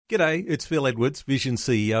G'day, it's Phil Edwards, Vision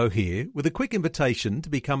CEO here, with a quick invitation to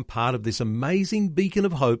become part of this amazing beacon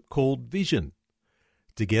of hope called Vision.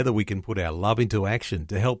 Together we can put our love into action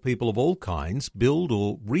to help people of all kinds build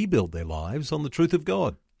or rebuild their lives on the truth of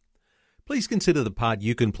God. Please consider the part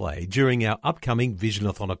you can play during our upcoming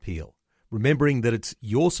Visionathon appeal, remembering that it's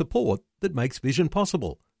your support that makes Vision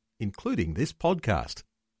possible, including this podcast.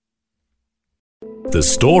 The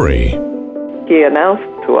story. He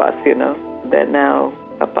announced to us, that now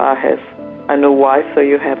Papa has a new wife, so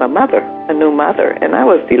you have a new mother. And I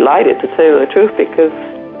was delighted, to tell you the truth, because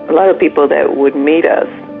a lot of people that would meet us,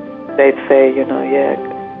 they'd say,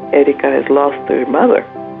 Erika has lost her mother.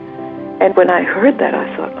 And when I heard that,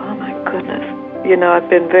 I thought, oh my goodness, I've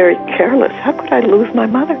been very careless. How could I lose my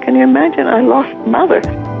mother? Can you imagine? I lost mother.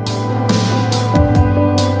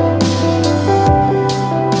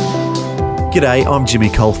 G'day, I'm Jimmy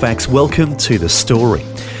Colfax. Welcome to The Story.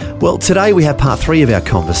 Well, today we have part 3 of our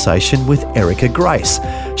conversation with Erika Grace.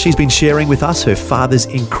 She's been sharing with us her father's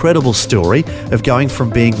incredible story of going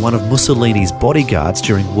from being one of Mussolini's bodyguards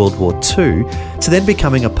during World War II to then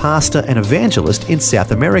becoming a pastor and evangelist in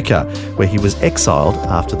South America, where he was exiled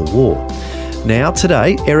after the war. Now,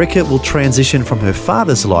 today, Erika will transition from her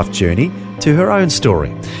father's life journey to her own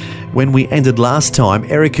story. When we ended last time,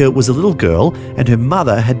 Erika was a little girl and her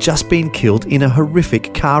mother had just been killed in a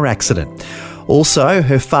horrific car accident. Also,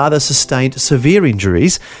 her father sustained severe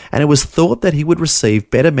injuries and it was thought that he would receive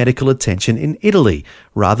better medical attention in Italy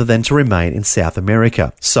rather than to remain in South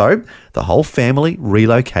America. So, the whole family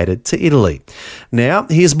relocated to Italy. Now,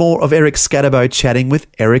 here's more of Eric Scatterbo chatting with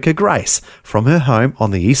Erika Grace from her home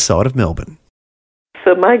on the east side of Melbourne.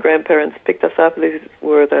 So my grandparents picked us up. These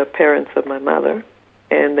were the parents of my mother.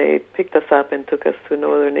 And they picked us up and took us to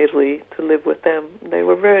northern Italy to live with them. They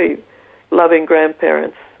were very loving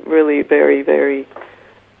grandparents, really very, very...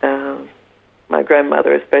 my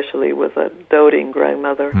grandmother especially was a doting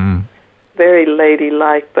grandmother. Very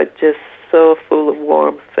ladylike, but just so full of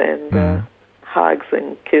warmth and hugs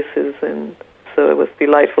and kisses. And so it was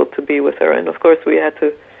delightful to be with her. And of course we had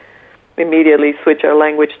to immediately switch our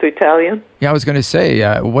language to Italian. Yeah, I was going to say,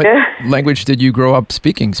 what language did you grow up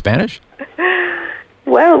speaking? Spanish?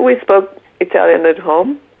 Well, we spoke Italian at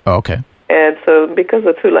home. Oh, okay. And so because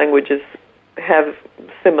the two languages have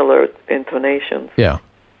similar intonations, it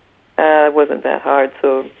wasn't that hard.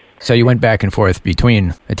 So you went back and forth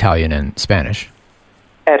between Italian and Spanish?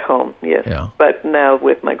 At home, yes. Yeah. But now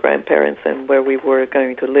with my grandparents and where we were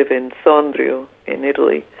going to live in Sondrio in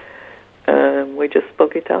Italy, we just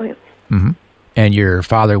spoke Italian. Mm-hmm. And your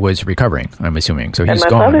father was recovering, I'm assuming, so he's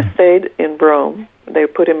gone. And my father stayed in Rome. They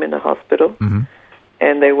put him in a hospital. Mm-hmm.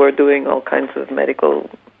 And they were doing all kinds of medical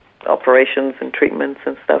operations and treatments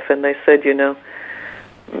and stuff. And they said,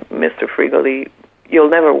 Mr. Frigoli, you'll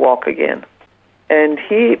never walk again. And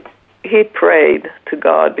he prayed to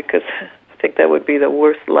God, because I think that would be the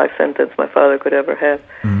worst life sentence my father could ever have.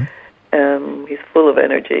 Mm-hmm. He's full of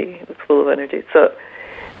energy. He was full of energy. So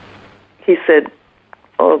he said,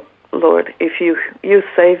 oh, Lord, if you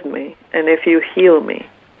save me and if you heal me,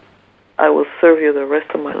 I will serve you the rest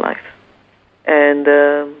of my life. And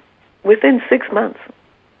within 6 months,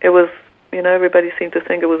 it was, everybody seemed to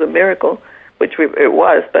think it was a miracle, which it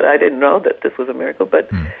was, but I didn't know that this was a miracle. But,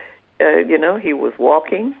 he was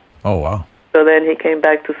walking. Oh, wow. So then he came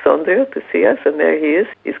back to Sondrio to see us, and there he is.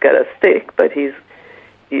 He's got a stick, but he's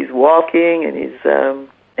walking, and he's,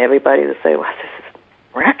 everybody to say, wow, this is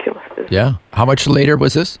miraculous. Yeah. How much later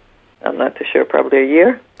was this? I'm not too sure, probably a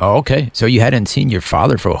year. Oh, okay. So you hadn't seen your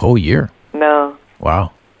father for a whole year? No.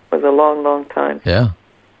 Wow. It was a long, long time. Yeah.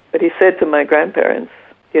 But he said to my grandparents,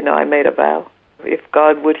 I made a vow. If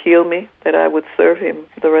God would heal me, that I would serve him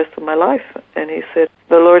the rest of my life. And he said,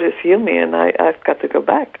 the Lord has healed me, and I've got to go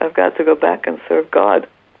back. I've got to go back and serve God.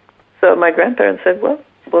 So my grandparents said, well,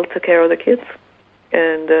 we'll take care of the kids.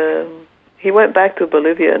 And he went back to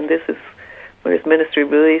Bolivia, and this is where his ministry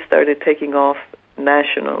really started taking off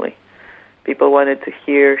nationally. People wanted to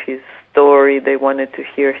hear his story. They wanted to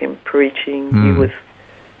hear him preaching. He was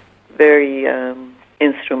very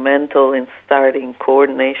instrumental in starting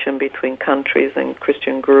coordination between countries and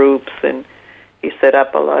Christian groups, and he set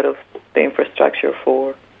up a lot of the infrastructure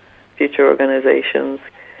for future organizations.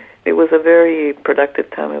 It was a very productive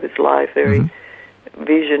time of his life, very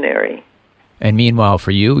visionary. And meanwhile, for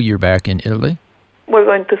you, you're back in Italy? We're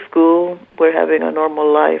going to school. We're having a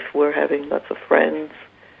normal life. We're having lots of friends.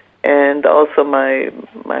 And also my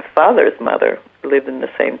father's mother lived in the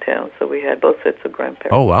same town, so we had both sets of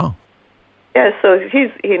grandparents. Oh, wow. Yeah, so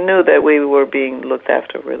he knew that we were being looked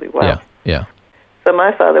after really well. Yeah. So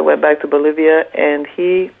my father went back to Bolivia, and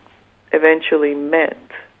he eventually met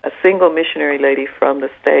a single missionary lady from the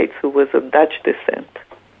States who was of Dutch descent,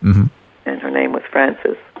 and her name was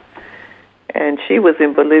Frances. And she was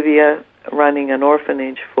in Bolivia running an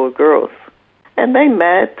orphanage for girls. And they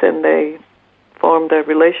met and they formed a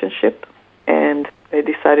relationship, and they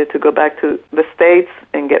decided to go back to the States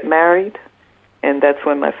and get married. And that's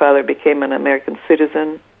when my father became an American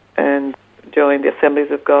citizen and joined the Assemblies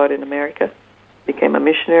of God in America. Became a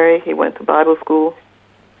missionary. He went to Bible school.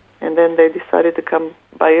 And then they decided to come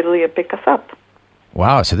by Italy and pick us up.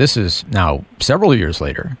 Wow, so this is now several years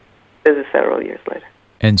later. This is several years later.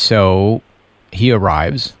 And so he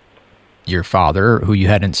arrives, your father, who you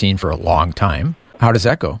hadn't seen for a long time. How does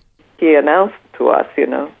that go? He announced to us,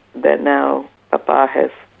 that now Papa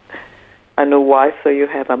has a new wife, so you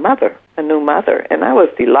have a new mother. And I was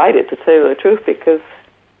delighted, to tell you the truth, because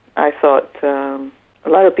I thought a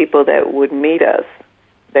lot of people that would meet us,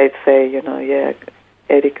 they'd say, yeah,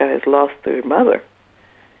 Erika has lost her mother.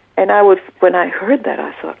 And when I heard that,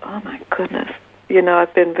 I thought, oh my goodness,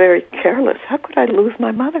 I've been very careless. How could I lose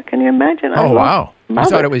my mother? Can you imagine? Oh, wow. You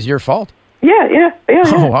thought it was your fault? Yeah.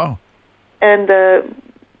 Oh, wow. And,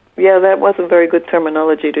 that wasn't very good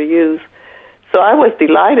terminology to use. So I was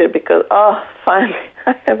delighted because, finally,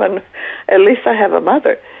 at least I have a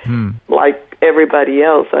mother. Like everybody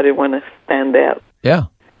else, I didn't want to stand out. Yeah.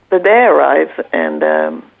 The day arrives,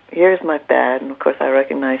 and here's my dad, and of course I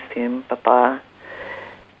recognized him, Papa.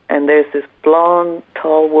 And there's this blonde,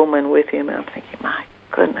 tall woman with him, and I'm thinking, my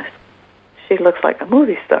goodness, she looks like a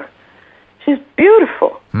movie star. She's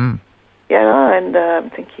beautiful. And I'm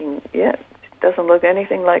thinking, yeah, she doesn't look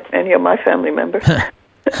anything like any of my family members.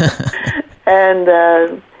 And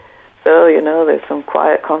so, there's some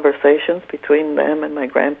quiet conversations between them and my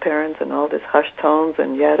grandparents and all this hushed tones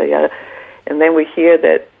and yada, yada. And then we hear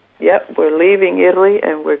that, yep, we're leaving Italy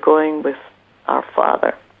and we're going with our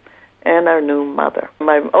father and our new mother.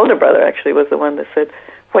 My older brother actually was the one that said,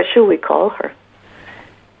 what should we call her?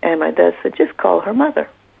 And my dad said, just call her mother.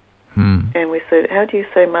 And we said, how do you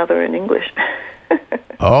say mother in English?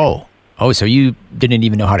 Oh, so you didn't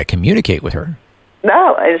even know how to communicate with her?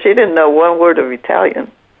 No, and she didn't know one word of Italian.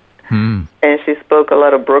 And she spoke a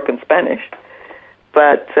lot of broken Spanish.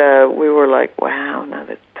 But we were like, wow, now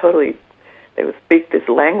that's totally... They would speak this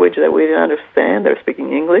language that we didn't understand. They were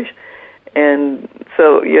speaking English. And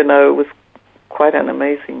so, it was quite an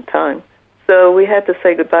amazing time. So we had to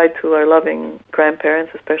say goodbye to our loving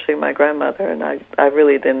grandparents, especially my grandmother, and I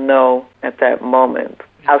really didn't know at that moment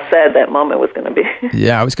how sad that moment was going to be.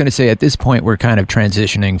 Yeah, I was going to say, at this point, we're kind of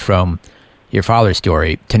transitioning from your father's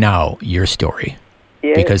story to now your story.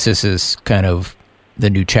 Yes. Because this is kind of the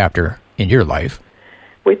new chapter in your life.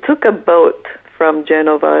 We took a boat from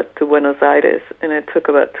Genova to Buenos Aires, and it took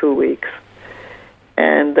about 2 weeks.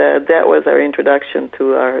 And that was our introduction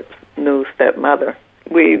to our new stepmother.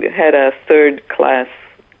 We had a third-class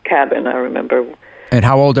cabin, I remember. And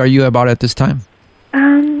how old are you about at this time?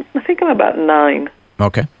 I think I'm about 9.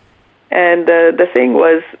 Okay. And the thing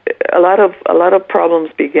was, a lot of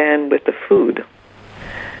problems began with the food,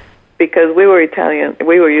 because we were Italian.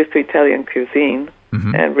 We were used to Italian cuisine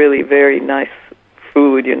and really very nice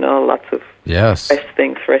food. Lots of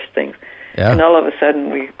fresh things. Yeah. And all of a sudden,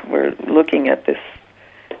 we were looking at this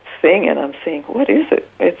thing, and I'm saying, "What is it?"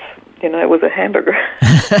 It's it was a hamburger.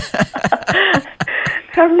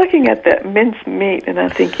 I'm looking at that minced meat, and I'm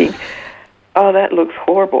thinking, "Oh, that looks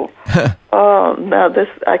horrible." Oh, no,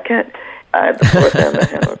 I can't. I had to pour down the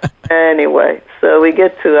hamburger. Anyway, so we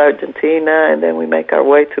get to Argentina, and then we make our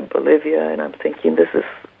way to Bolivia, and I'm thinking, this is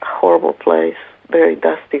a horrible place, very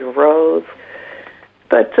dusty roads.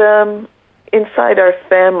 But inside our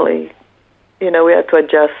family, we had to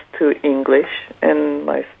adjust to English, and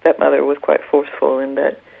my stepmother was quite forceful in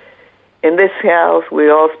that in this house, we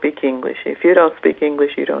all speak English. If you don't speak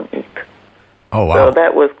English, you don't eat. Oh, wow. So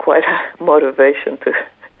that was quite a motivation to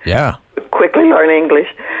quickly learn English.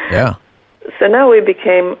 Yeah. So now we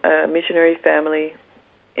became a missionary family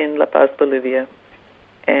in La Paz, Bolivia.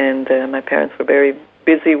 And my parents were very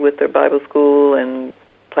busy with their Bible school and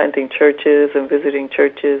planting churches and visiting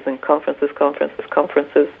churches and conferences.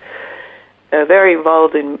 Very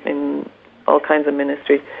involved in all kinds of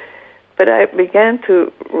ministry. But I began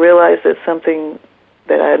to realize that something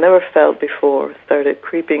that I had never felt before started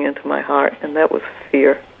creeping into my heart, and that was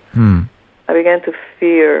fear. I began to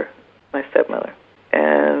fear my stepmother.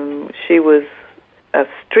 And she was a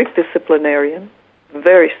strict disciplinarian,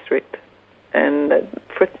 very strict. And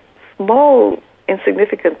for small,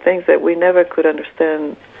 insignificant things that we never could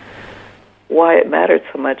understand why it mattered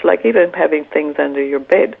so much, like even having things under your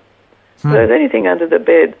bed. If there was anything under the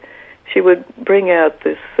bed, she would bring out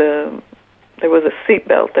this, there was a seat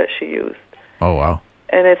belt that she used. Oh, wow.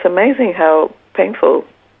 And it's amazing how painful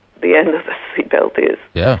the end of the seatbelt is.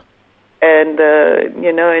 Yeah. And,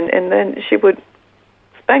 and then she would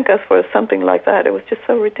spank us for something like that. It was just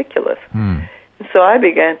so ridiculous. Hmm. So I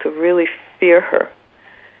began to really fear her.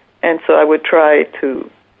 And so I would try to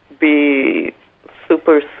be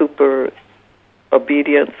super, super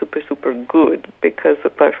obedient, super, super good, because,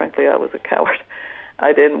 quite frankly, I was a coward.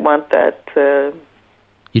 I didn't want that.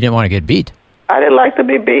 You didn't want to get beat. I didn't like to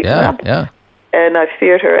be beaten up. Yeah. And I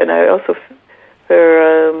feared her, and I also,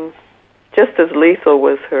 just as lethal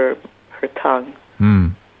was her tongue. Hmm.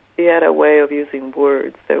 She had a way of using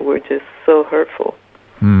words that were just so hurtful.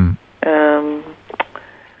 Hmm.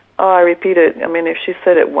 I repeat it. I mean, if she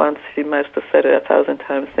said it once, she must have said it 1,000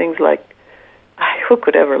 times. Things like, who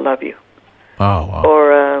could ever love you? Oh, wow.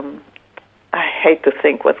 Or, I hate to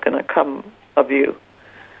think what's going to come of you.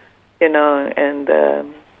 And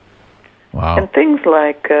Wow. and things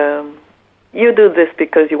like, you do this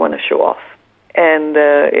because you want to show off. And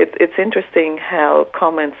it's interesting how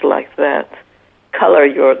comments like that color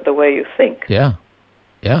the way you think. Yeah.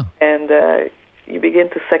 Yeah. And you begin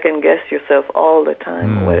to second guess yourself all the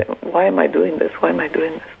time. Why am I doing this? Why am I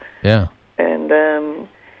doing this? Yeah. And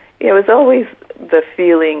it was always the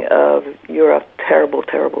feeling of you're a terrible,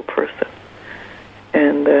 terrible person,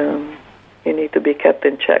 and you need to be kept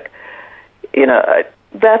in check.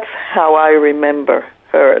 That's how I remember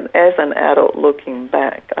her. As an adult looking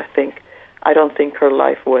back, I don't think her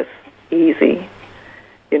life was easy.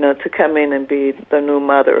 To come in and be the new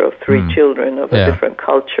mother of 3 children of a different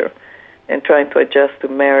culture, and trying to adjust to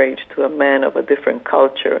marriage to a man of a different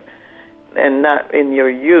culture, and not in your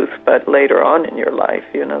youth, but later on in your life.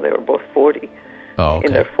 They were both 40,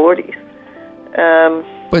 in their 40s.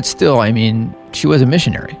 But still, I mean, she was a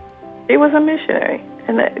missionary. She was a missionary,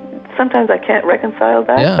 and sometimes I can't reconcile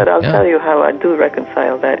that, but I'll tell you how I do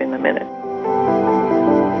reconcile that in a minute.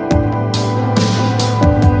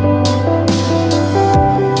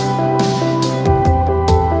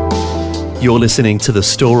 You're listening to The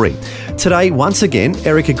Story. Today, once again,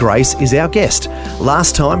 Erica Grace is our guest.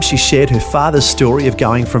 Last time, she shared her father's story of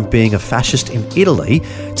going from being a fascist in Italy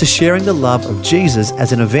to sharing the love of Jesus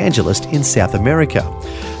as an evangelist in South America.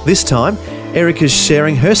 This time, Erica's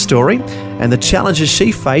sharing her story and the challenges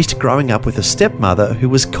she faced growing up with a stepmother who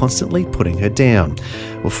was constantly putting her down.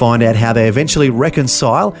 We'll find out how they eventually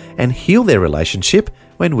reconcile and heal their relationship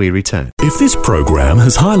when we return. If this program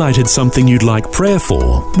has highlighted something you'd like prayer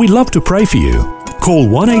for, we'd love to pray for you. Call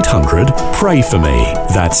 1-800-PRAY-FOR-ME.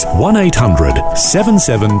 That's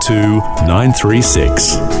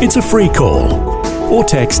 1-800-772-936. It's a free call. Or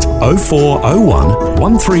text 0401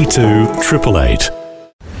 132 888.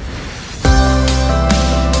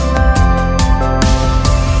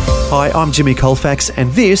 Hi, I'm Jimmy Colfax,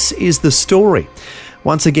 and this is The Story.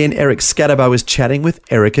 Once again, Eric Scatterbo is chatting with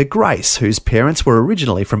Erica Grace, whose parents were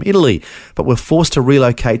originally from Italy, but were forced to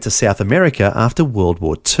relocate to South America after World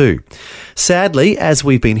War II. Sadly, as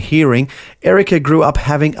we've been hearing, Erica grew up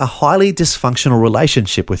having a highly dysfunctional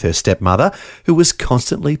relationship with her stepmother, who was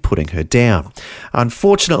constantly putting her down.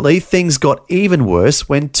 Unfortunately, things got even worse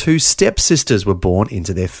when 2 stepsisters were born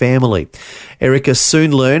into their family. Erica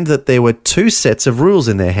soon learned that there were 2 sets of rules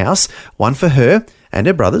in their house, one for her and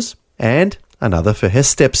her brothers, and another for her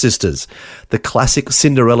stepsisters. The classic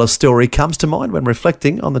Cinderella story comes to mind when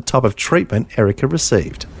reflecting on the type of treatment Erica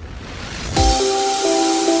received.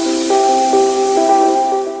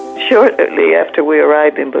 Shortly after we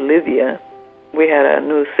arrived in Bolivia, we had a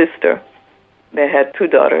new sister. They had 2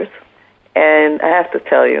 daughters. And I have to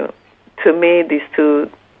tell you, to me, these 2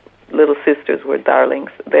 little sisters were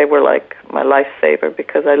darlings. They were like my lifesaver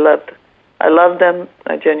because I loved them.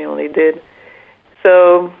 I genuinely did.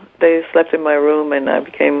 So they slept in my room, and I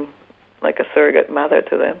became like a surrogate mother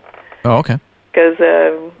to them. Oh, okay. Because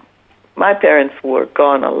my parents were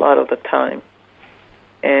gone a lot of the time.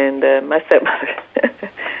 And my stepmother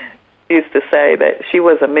used to say that she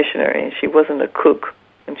was a missionary, and she wasn't a cook,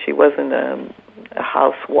 and she wasn't a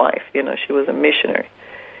housewife. She was a missionary.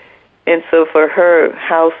 And so for her,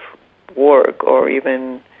 housework, or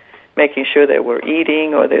even making sure that we're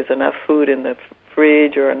eating, or there's enough food in the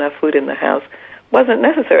fridge, or enough food in the house, wasn't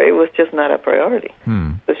necessary. It was just not a priority.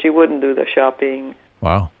 So she wouldn't do the shopping.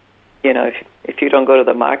 Wow. If you don't go to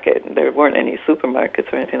the market, there weren't any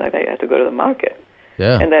supermarkets or anything like that. You had to go to the market.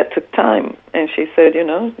 Yeah. And that took time. And she said,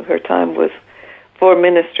 her time was for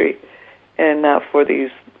ministry and not for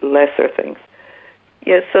these lesser things.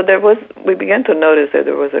 Yes, so we began to notice that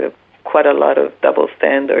there was quite a lot of double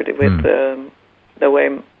standard with the way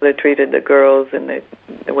they treated the girls and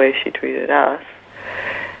the way she treated us.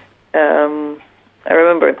 I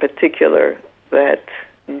remember in particular that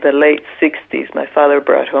the late 60s, my father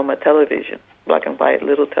brought home a television, black and white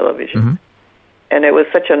little television. Mm-hmm. And it was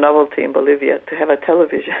such a novelty in Bolivia to have a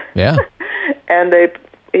television. Yeah. And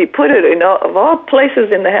he put it, of all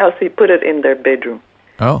places in the house, he put it in their bedroom.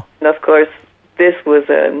 Oh. And of course, this was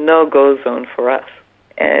a no-go zone for us.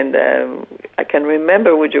 And I can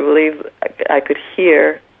remember, would you believe, I could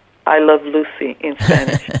hear I Love Lucy in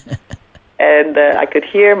Spanish. And I could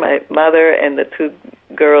hear my mother and the two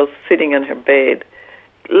girls sitting on her bed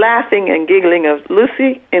laughing and giggling of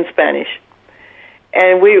Lucy in Spanish.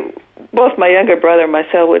 And both my younger brother and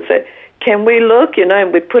myself would say, can we look?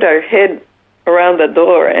 And we'd put our head around the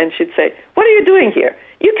door, and she'd say, what are you doing here?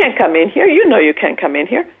 You can't come in here. You know you can't come in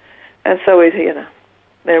here. And so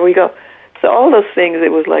there we go. So all those things,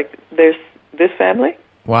 it was like, there's this family.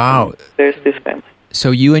 Wow. There's this family.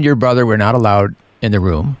 So you and your brother were not allowed in the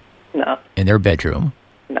room? No. In their bedroom?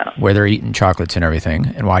 No. Where they're eting chocolates and everything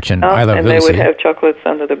and watching I Love and Lucy. And they would have chocolates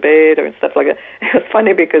under the bed or stuff like that. It was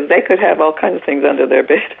funny because they could have all kinds of things under their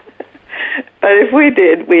bed. But if we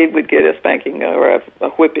did, we would get a spanking or a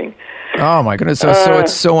whipping. Oh, my goodness. So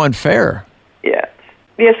it's so unfair. Yeah.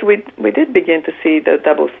 Yes, we did begin to see the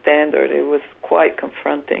double standard. It was quite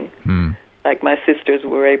confronting. Like my sisters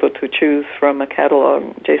were able to choose from a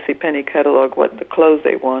catalog, JCPenney catalog, what the clothes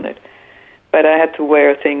they wanted. But I had to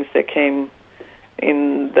wear things that came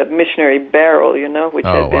in the missionary barrel, which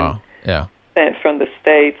had been sent from the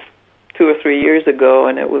States 2 or 3 years ago,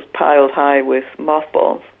 and it was piled high with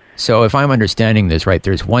mothballs. So if I'm understanding this right,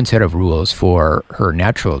 there's one set of rules for her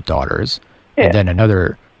natural daughters, and then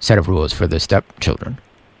another set of rules for the stepchildren.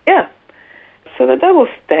 Yeah. So the double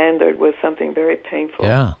standard was something very painful.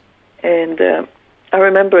 Yeah. And I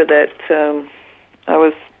remember that I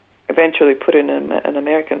was eventually put in an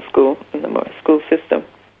American school, in the school system.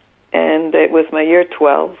 And it was my year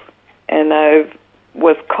 12, and I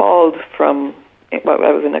was called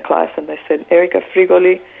I was in a class, and they said, Erika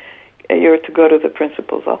Frigoli, you're to go to the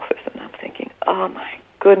principal's office. And I'm thinking, oh my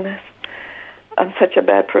goodness, I'm such a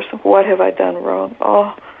bad person. What have I done wrong?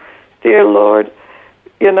 Oh, dear Lord,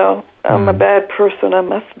 I'm a bad person. I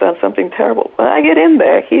must have done something terrible. When I get in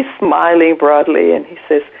there, he's smiling broadly, and he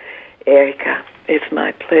says, Erika, it's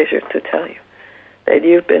my pleasure to tell you that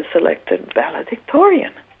you've been selected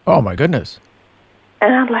valedictorian. Oh, my goodness.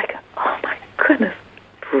 And I'm like, oh, my goodness,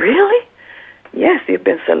 really? Yes, you've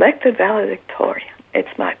been selected valedictorian.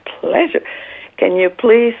 It's my pleasure. Can you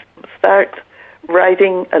please start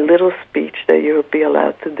writing a little speech that you'll be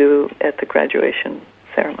allowed to do at the graduation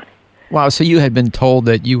ceremony? Wow, so you had been told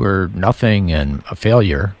that you were nothing and a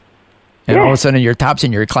failure, and all of a sudden you're tops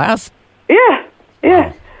in your class? Yeah.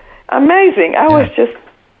 Wow. Amazing.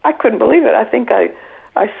 I couldn't believe it. I think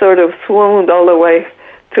I sort of swooned all the way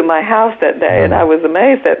to my house that day, and I was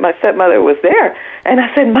amazed that my stepmother was there. And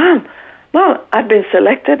I said, Mom, I've been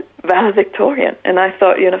selected valedictorian. And I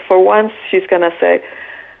thought, for once she's going to say,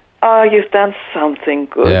 oh, you've done something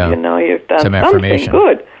good, you've done some something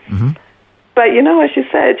good. Mm-hmm. But you know what she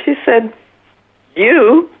said? She said,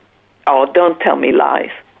 don't tell me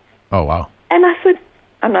lies. Oh, wow. And I said,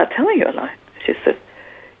 I'm not telling you a lie. She said,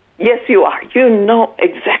 yes, you are. You know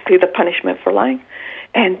exactly the punishment for lying.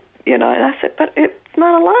 And I said, but it's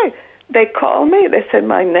not a lie. They called me. They said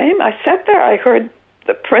my name. I sat there. I heard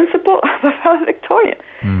the principal of the valedictorian.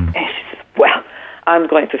 And she said, well, I'm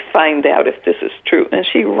going to find out if this is true. And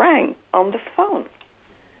she rang on the phone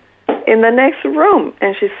in the next room.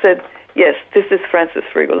 And she said, yes, this is Frances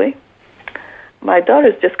Frigoli. My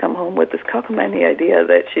daughter's just come home with this cockamamie idea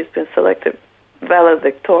that she's been selected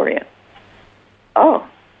valedictorian. Oh,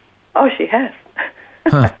 she has.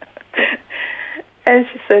 Huh. And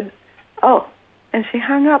she said, oh, and she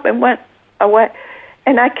hung up and went away.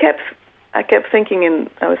 And I kept thinking,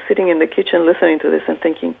 I was sitting in the kitchen listening to this and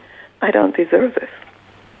thinking, I don't deserve this.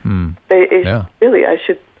 Really, I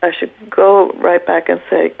should go right back and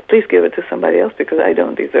say, please give it to somebody else because I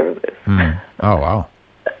don't deserve this. Oh, wow.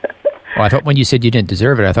 Well, I thought when you said you didn't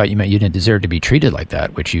deserve it, I thought you meant you didn't deserve to be treated like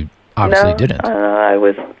that, which you obviously didn't.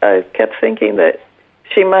 I kept thinking that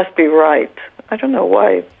she must be right. I don't know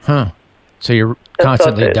why. Huh. So you're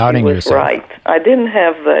constantly doubting yourself. Right. I didn't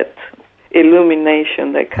have that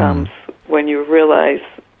illumination that comes when you realize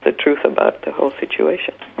the truth about the whole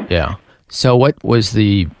situation. Yeah. So what was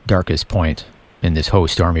the darkest point in this whole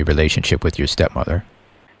stormy relationship with your stepmother?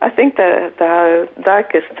 I think the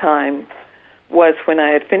darkest time was when I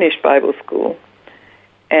had finished Bible school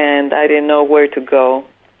and I didn't know where to go.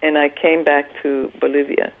 And I came back to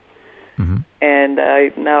Bolivia. Mm-hmm. And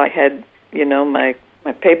I had,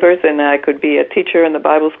 my papers, and I could be a teacher in the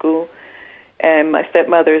Bible school. And my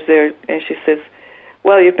stepmother's there, and she says,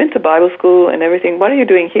 well, you've been to Bible school and everything. What are you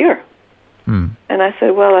doing here? And I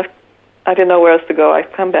said, well, I didn't know where else to go. I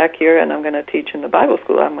come back here, and I'm going to teach in the Bible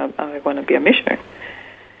school. I'm going to be a missionary.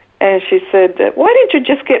 And she said, why didn't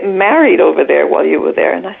you just get married over there while you were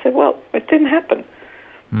there? And I said, well, it didn't happen.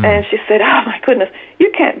 And she said, oh, my goodness, you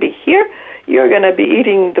can't be here. You're going to be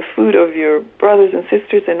eating the food of your brothers and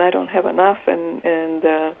sisters, and I don't have enough. And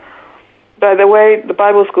by the way, the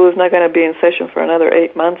Bible school is not going to be in session for another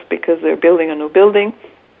 8 months because they're building a new building.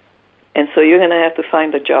 And so you're going to have to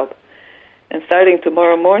find a job. And starting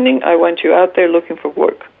tomorrow morning, I want you out there looking for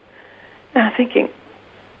work. And I'm thinking,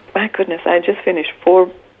 my goodness, I just finished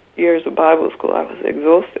 4 years of Bible school. I was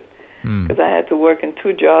exhausted because I had to work in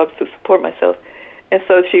 2 jobs to support myself. And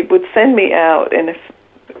so she would send me out, and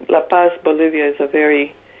La Paz, Bolivia is a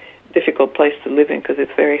very difficult place to live in because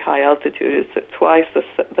it's very high altitude. It's at twice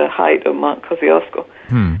the height of Mount Kosciuszko.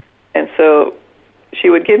 And so she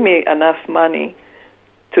would give me enough money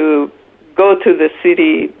to go to the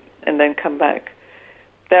city and then come back.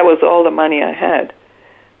 That was all the money I had.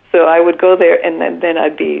 So I would go there, and then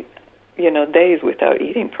I'd be, days without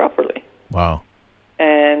eating properly. Wow.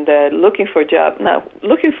 And looking for a job. Now,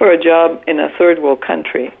 looking for a job in a third world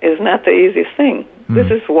country is not the easiest thing. This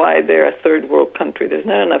is why they're a third world country. There's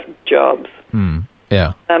not enough jobs.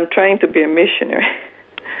 Yeah. I'm trying to be a missionary.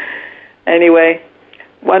 Anyway,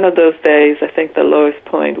 one of those days, I think the lowest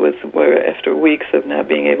point was where after weeks of not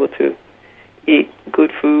being able to eat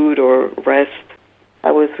good food or rest,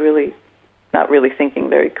 I was not really thinking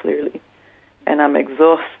very clearly. And I'm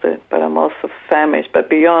exhausted, but I'm also famished. But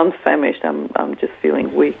beyond famished, I'm just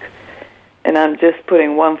feeling weak. And I'm just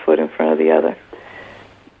putting one foot in front of the other.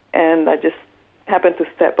 And I just happened to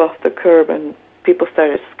step off the curb, and people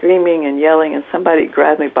started screaming and yelling, and somebody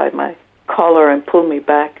grabbed me by my collar and pulled me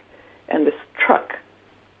back. And this truck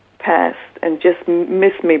passed and just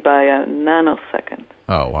missed me by a nanosecond.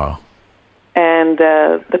 Oh, wow. And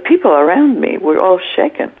the people around me were all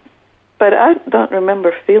shaken. But I don't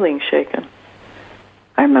remember feeling shaken.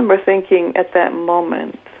 I remember thinking at that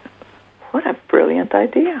moment, what a brilliant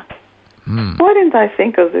idea. Why didn't I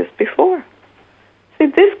think of this before? See,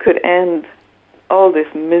 this could end all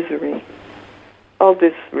this misery, all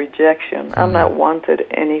this rejection. I'm not wanted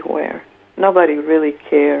anywhere. Nobody really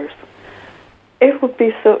cares. It would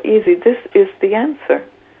be so easy. This is the answer.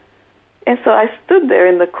 And so I stood there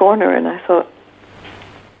in the corner, and I thought,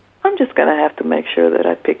 I'm just going to have to make sure that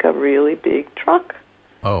I pick a really big truck.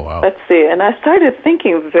 Oh, wow. Let's see. And I started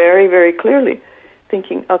thinking very, very clearly,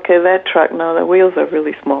 thinking, okay, that truck, no, the wheels are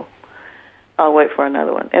really small. I'll wait for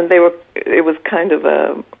another one. And it was kind of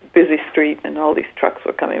a busy street, and all these trucks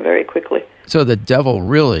were coming very quickly. So the devil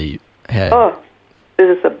really had... Oh,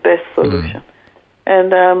 this is the best solution.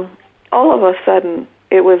 And all of a sudden,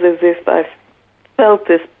 it was as if I felt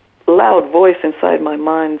this loud voice inside my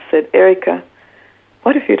mind said, Erica,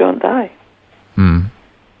 what if you don't die?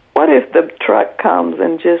 What if the truck comes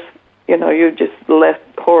and just, you're just left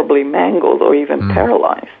horribly mangled or even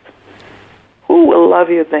paralyzed? Who will love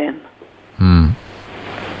you then?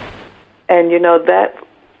 And,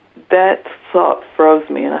 that thought froze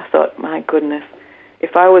me, and I thought, my goodness,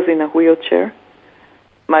 if I was in a wheelchair,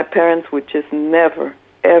 my parents would just never,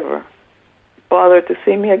 ever bother to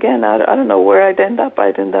see me again. I don't know where I'd end up.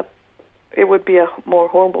 It would be a more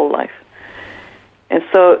horrible life. And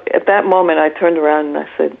so at that moment, I turned around and I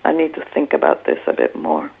said, I need to think about this a bit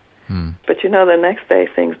more. But the next day,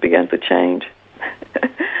 things began to change.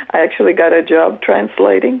 I actually got a job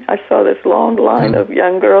translating. I saw this long line of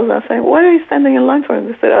young girls, and I was saying, what are you standing in line for? And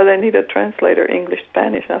they said, they need a translator, English,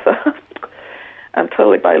 Spanish. And I thought, I'm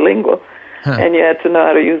totally bilingual. And you had to know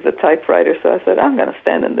how to use the typewriter. So I said, I'm going to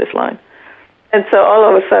stand in this line. And so all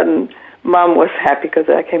of a sudden, Mom was happy because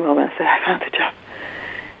I came home and I said, I found a job.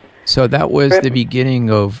 So that was the beginning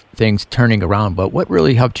of things turning around. But what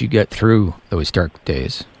really helped you get through those dark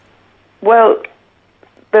days? Well,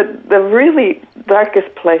 the really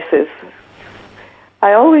darkest places,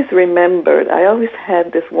 I always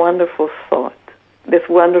had this wonderful thought, this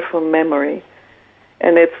wonderful memory.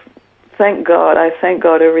 And I thank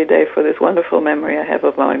God every day for this wonderful memory I have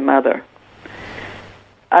of my mother.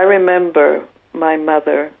 I remember my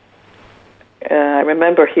mother, I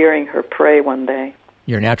remember hearing her pray one day.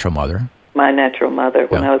 Your natural mother? My natural mother.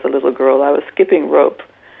 When I was a little girl, I was skipping rope.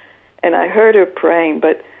 And I heard her praying,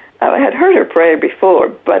 but I had heard her pray before,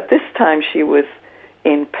 but this time she was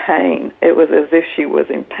in pain. It was as if she was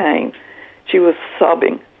in pain. She was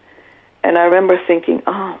sobbing. And I remember thinking,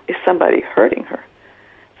 is somebody hurting her?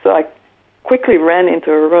 So I quickly ran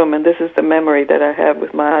into her room, and this is the memory that I have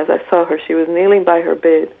with my eyes. I saw her. She was kneeling by her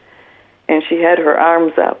bed, and she had her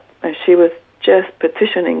arms up, and she was just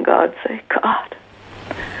petitioning God, saying, God,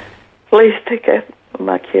 please take care of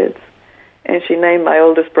my kids. And she named my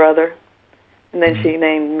oldest brother, and then she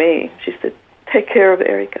named me. She said, take care of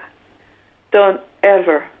Erica. Don't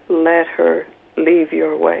ever let her leave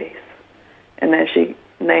your ways. And then she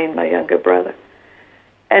named my younger brother.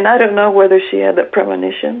 And I don't know whether she had a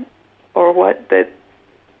premonition or what, that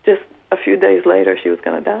just a few days later she was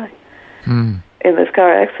going to die in this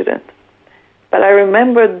car accident. But I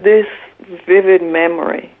remember this vivid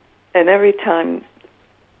memory, and every time,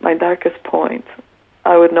 my darkest point,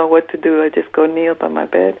 I would know what to do. I'd just go kneel by my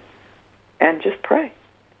bed and just pray.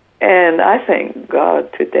 And I thank God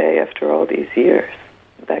today, after all these years,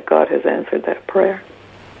 that God has answered that prayer.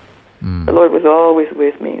 The Lord was always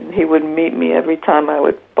with me, and He would meet me every time I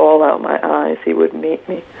would bawl out my eyes. He would meet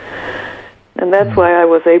me. And that's why I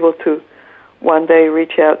was able to one day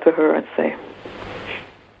reach out to her and say,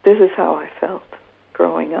 this is how I felt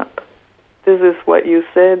growing up. This is what you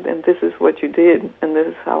said, and this is what you did, and this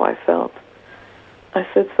is how I felt. I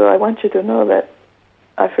said, so I want you to know that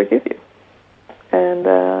I forgive you.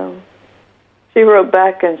 And she wrote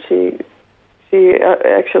back, and she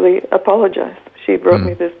actually apologized. She wrote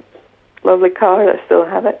me this lovely card. I still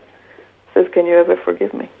have it. It says, can you ever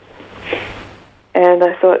forgive me? And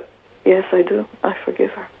I thought, yes, I do. I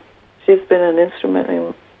forgive her. She's been an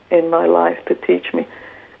instrument in my life to teach me.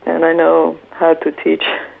 And I know how to teach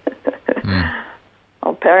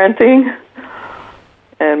on parenting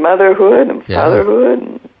and motherhood and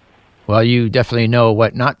fatherhood. Well, you definitely know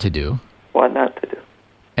what not to do. What not to do.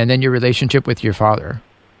 And then your relationship with your father,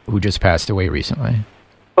 who just passed away recently.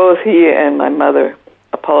 Both he and my mother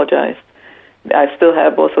apologized. I still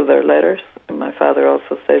have both of their letters. And my father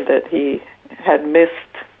also said that he had missed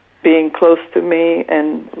being close to me,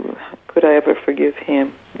 and could I ever forgive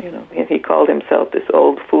him? You know, he called himself this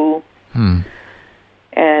old fool.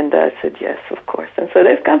 And I said, yes, of course. And so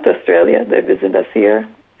they've come to Australia. They visited us here.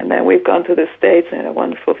 And then we've gone to the States and had a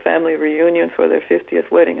wonderful family reunion for their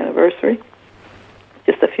 50th wedding anniversary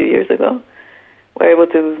just a few years ago. We're able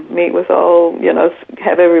to meet with all,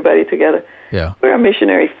 have everybody together. Yeah. We're a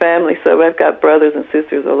missionary family, so we've got brothers and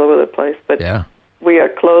sisters all over the place. But we are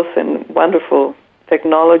close, and wonderful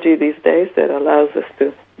technology these days that allows us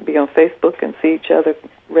to be on Facebook and see each other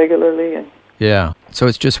regularly. And so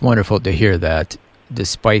it's just wonderful to hear that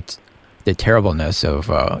despite the terribleness of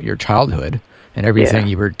your childhood and everything,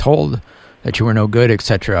 you were told that you were no good,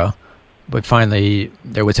 etc., but finally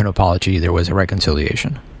there was an apology, there was a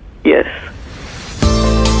reconciliation. Yes.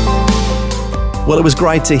 Well, it was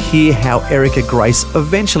great to hear how Erica Grace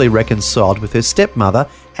eventually reconciled with her stepmother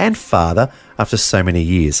and father after so many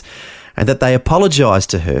years, and that they apologised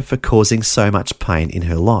to her for causing so much pain in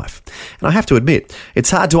her life. And I have to admit,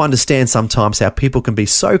 it's hard to understand sometimes how people can be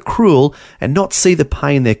so cruel and not see the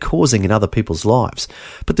pain they're causing in other people's lives.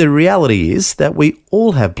 But the reality is that we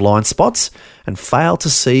all have blind spots and fail to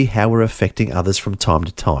see how we're affecting others from time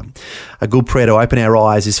to time. A good prayer to open our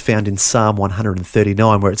eyes is found in Psalm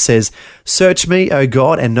 139, where it says, "Search me, O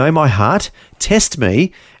God, and know my heart. Test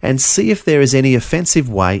me and see if there is any offensive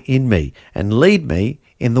way in me, and lead me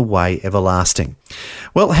in the way everlasting."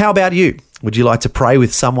 Well, how about you? Would you like to pray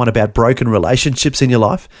with someone about broken relationships in your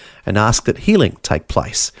life and ask that healing take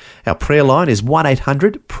place? Our prayer line is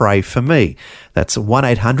 1-800-PRAY-FOR-ME. That's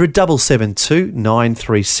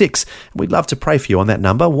 1-800-772-936. We'd love to pray for you on that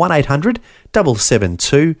number,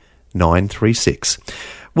 1-800-772-936.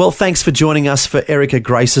 Well, thanks for joining us for Erica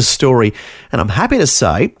Grace's story. And I'm happy to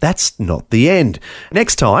say that's not the end.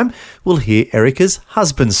 Next time, we'll hear Erica's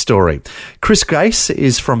husband's story. Chris Grace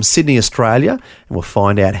is from Sydney, Australia, and we'll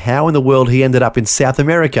find out how in the world he ended up in South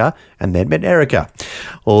America and then met Erica.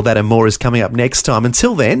 All that and more is coming up next time.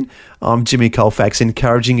 Until then, I'm Jimmy Colfax,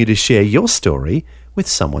 encouraging you to share your story with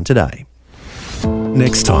someone today.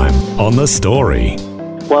 Next time on The Story.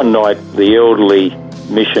 One night, the elderly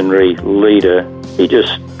missionary leader, he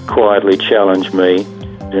just quietly challenged me,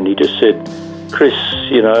 and he just said, "Chris,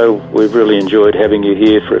 we've really enjoyed having you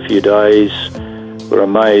here for a few days. We're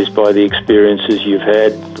amazed by the experiences you've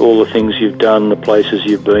had, all the things you've done, the places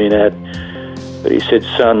you've been at." But he said,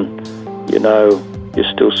 "Son, you're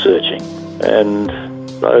still searching." And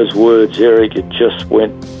those words, Eric, it just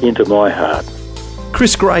went into my heart.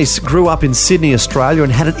 Chris Grace grew up in Sydney, Australia,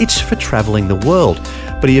 and had an itch for travelling the world.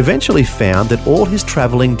 But he eventually found that all his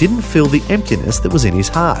travelling didn't fill the emptiness that was in his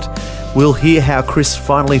heart. We'll hear how Chris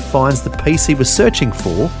finally finds the peace he was searching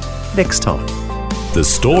for next time. The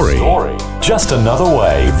Story. Just another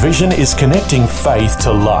way Vision is connecting faith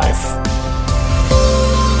to life.